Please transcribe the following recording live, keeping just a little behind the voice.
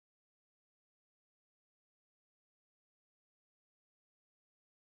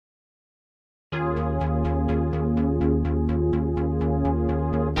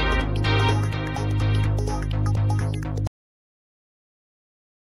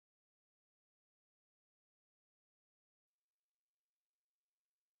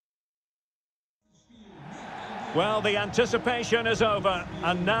Well, the anticipation is over,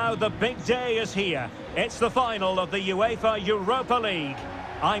 and now the big day is here. It's the final of the UEFA Europa League.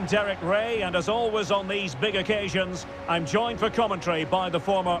 I'm Derek Ray, and as always on these big occasions, I'm joined for commentary by the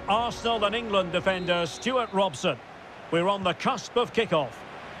former Arsenal and England defender Stuart Robson. We're on the cusp of kickoff.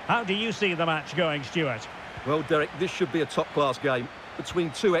 How do you see the match going, Stuart? Well, Derek, this should be a top-class game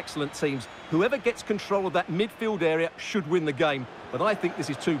between two excellent teams. Whoever gets control of that midfield area should win the game, but I think this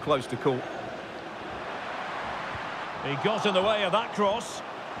is too close to call. He got in the way of that cross.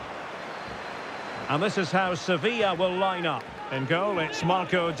 And this is how Sevilla will line up. In goal, it's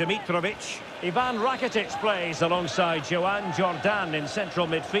Marko Dimitrovic. Ivan Rakitic plays alongside Joan Jordan in central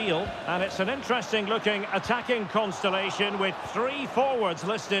midfield. And it's an interesting-looking attacking constellation with three forwards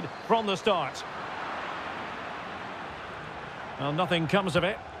listed from the start. Well, nothing comes of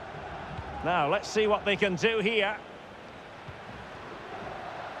it. Now, let's see what they can do here.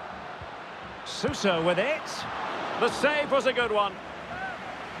 Suso with it. The save was a good one.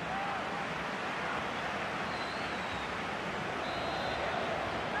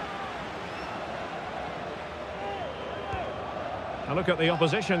 A look at the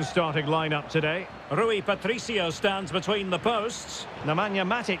opposition starting lineup today. Rui Patricio stands between the posts. Nemanja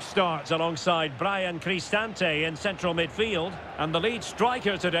Matic starts alongside Brian Cristante in central midfield. And the lead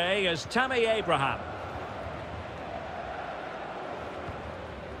striker today is Tammy Abraham.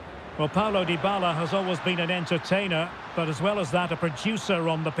 Well, Paulo Dybala has always been an entertainer, but as well as that, a producer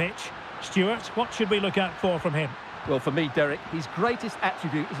on the pitch. Stuart, what should we look out for from him? Well, for me, Derek, his greatest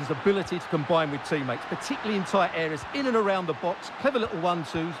attribute is his ability to combine with teammates, particularly in tight areas, in and around the box, clever little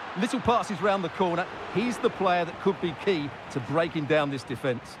one-twos, little passes round the corner. He's the player that could be key to breaking down this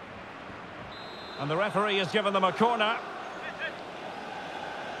defence. And the referee has given them a corner.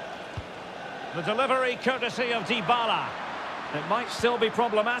 The delivery courtesy of Dybala. It might still be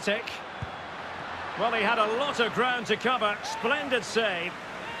problematic. Well, he had a lot of ground to cover. Splendid save.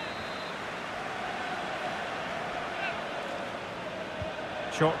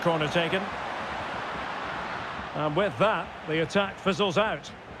 Short corner taken. And with that, the attack fizzles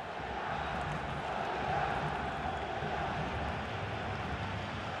out.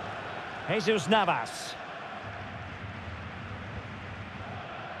 Jesus Navas.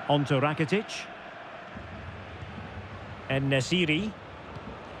 On to Rakitic. And Nesiri.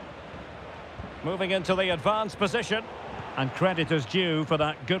 Moving into the advanced position. And credit is due for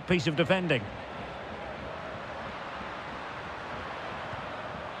that good piece of defending.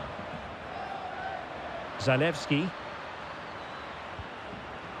 Zalewski.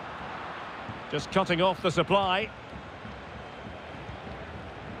 Just cutting off the supply.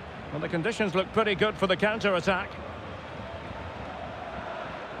 Well, the conditions look pretty good for the counter-attack.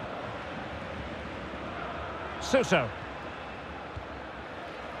 Suso.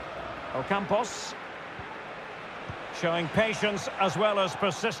 Ocampos. Showing patience as well as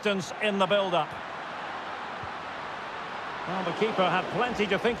persistence in the build-up. Well, the keeper had plenty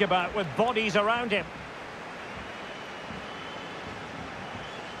to think about with bodies around him.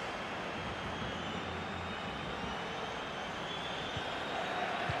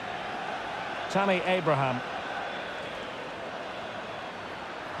 Tammy Abraham.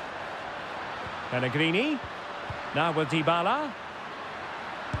 Pellegrini. Now with Dybala.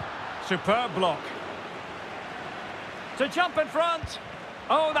 Superb block. To jump in front.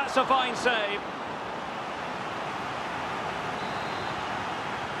 Oh, that's a fine save.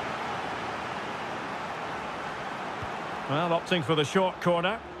 Well, opting for the short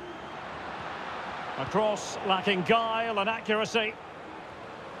corner. A cross lacking guile and accuracy.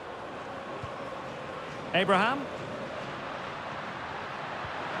 Abraham.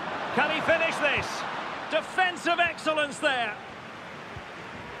 Can he finish this? Defensive excellence there.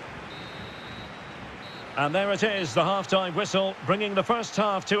 And there it is, the half-time whistle, bringing the first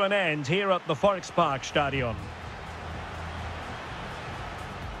half to an end here at the Volksparkstadion.